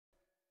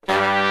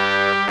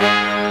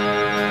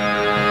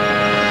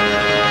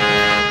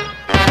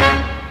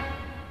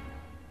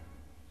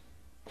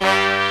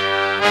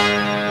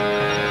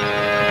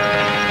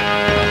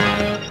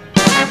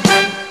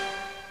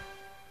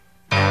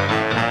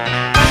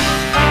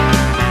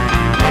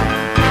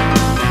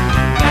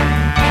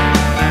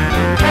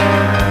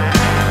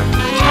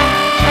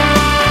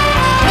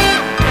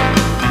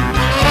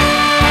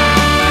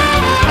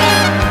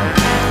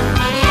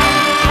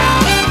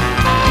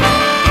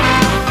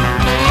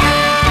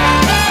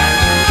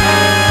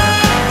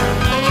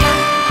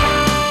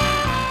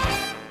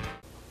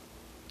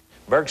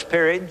Burke's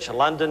Peerage,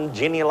 London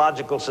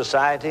Genealogical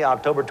Society,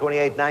 October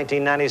 28,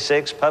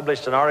 1996,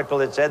 published an article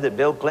that said that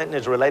Bill Clinton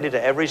is related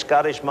to every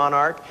Scottish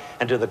monarch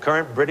and to the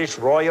current British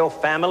royal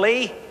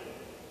family.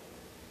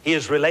 He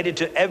is related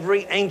to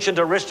every ancient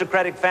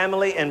aristocratic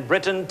family in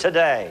Britain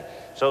today.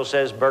 So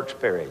says Burke's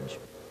Peerage.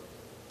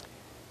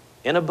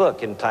 In a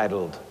book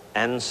entitled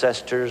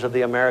Ancestors of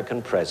the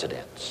American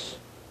Presidents,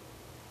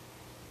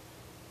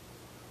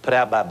 put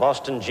out by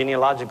Boston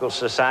Genealogical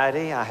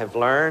Society, I have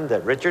learned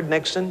that Richard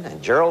Nixon and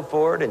Gerald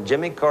Ford and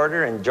Jimmy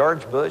Carter and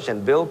George Bush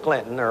and Bill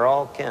Clinton are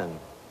all kin.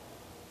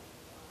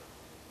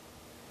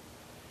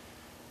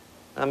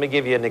 Let me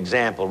give you an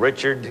example.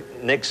 Richard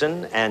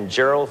Nixon and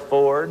Gerald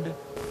Ford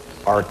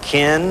are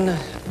kin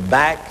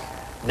back,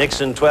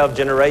 Nixon 12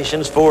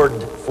 generations, Ford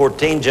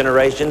 14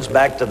 generations,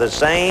 back to the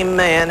same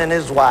man and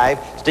his wife,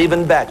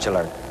 Stephen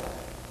Batchelor.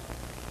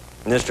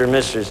 Mr. and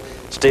Mrs.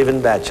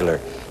 Stephen Batchelor.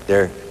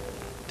 They're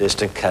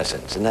distant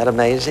cousins. Isn't that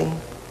amazing?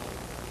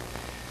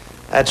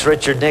 That's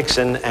Richard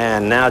Nixon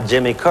and now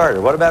Jimmy Carter.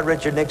 What about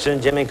Richard Nixon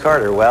and Jimmy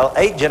Carter? Well,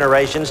 8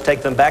 generations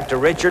take them back to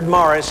Richard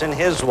Morris and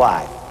his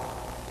wife.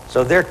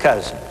 So they're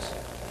cousins.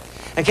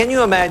 And can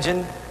you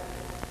imagine,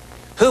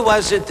 who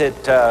was it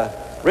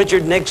that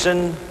Richard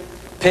Nixon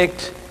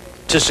picked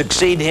to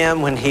succeed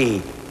him when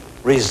he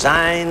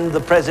resigned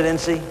the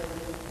presidency?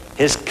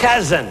 His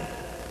cousin.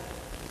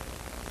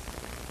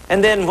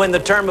 And then when the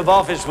term of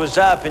office was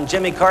up and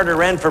Jimmy Carter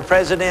ran for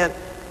president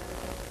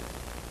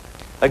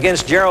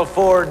against Gerald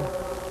Ford,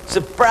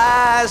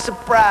 surprise,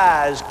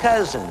 surprise,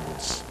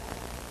 cousins.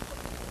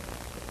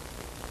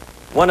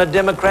 One a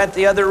Democrat,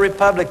 the other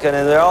Republican,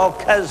 and they're all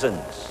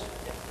cousins.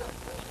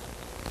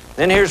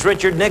 Then here's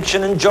Richard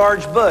Nixon and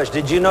George Bush.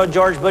 Did you know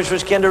George Bush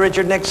was kin to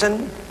Richard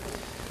Nixon?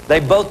 They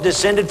both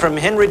descended from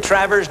Henry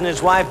Travers and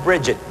his wife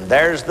Bridget. And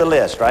there's the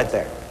list right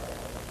there,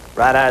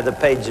 right out of the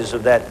pages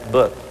of that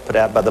book put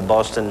out by the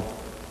Boston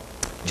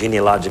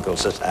Genealogical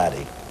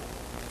Society.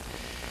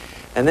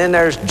 And then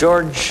there's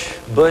George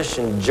Bush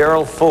and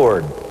Gerald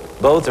Ford.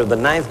 Both are the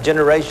 9th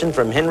generation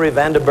from Henry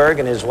Vandenberg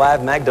and his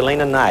wife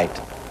Magdalena Knight.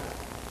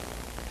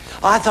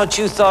 Oh, I thought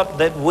you thought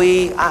that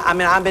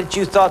I bet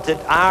you thought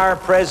that our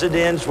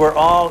presidents were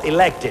all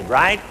elected,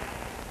 right?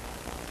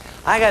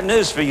 I got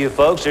news for you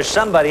folks. There's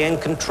somebody in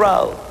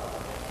control.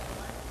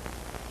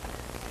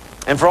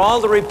 And for all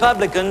the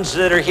Republicans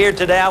that are here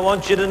today, I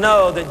want you to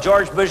know that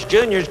George Bush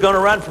Jr. is going to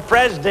run for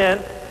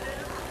president,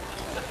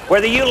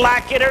 whether you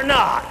like it or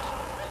not.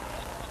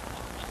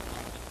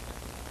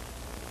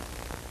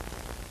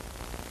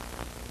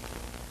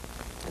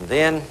 And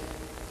then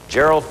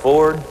Gerald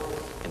Ford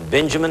and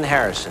Benjamin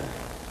Harrison,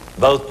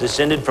 both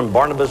descended from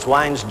Barnabas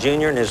Wines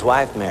Jr. and his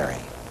wife Mary.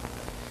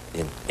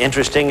 The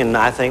interesting and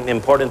I think the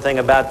important thing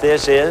about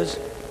this is,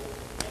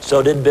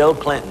 so did Bill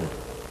Clinton.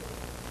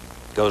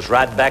 Goes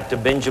right back to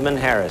Benjamin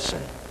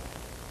Harrison.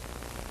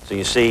 So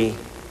you see,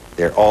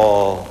 they're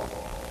all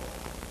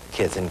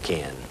kith and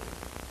kin.